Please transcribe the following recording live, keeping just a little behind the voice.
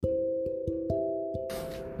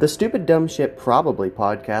The Stupid Dumb Shit Probably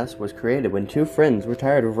podcast was created when two friends were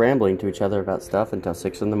tired of rambling to each other about stuff until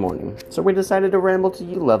 6 in the morning. So we decided to ramble to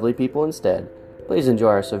you lovely people instead. Please enjoy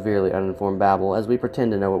our severely uninformed babble as we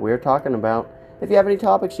pretend to know what we are talking about. If you have any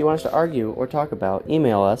topics you want us to argue or talk about,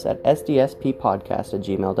 email us at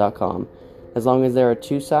sdspodcast@gmail.com. As long as there are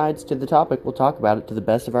two sides to the topic, we'll talk about it to the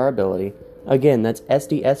best of our ability. Again, that's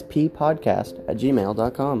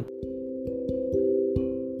sdspodcast@gmail.com.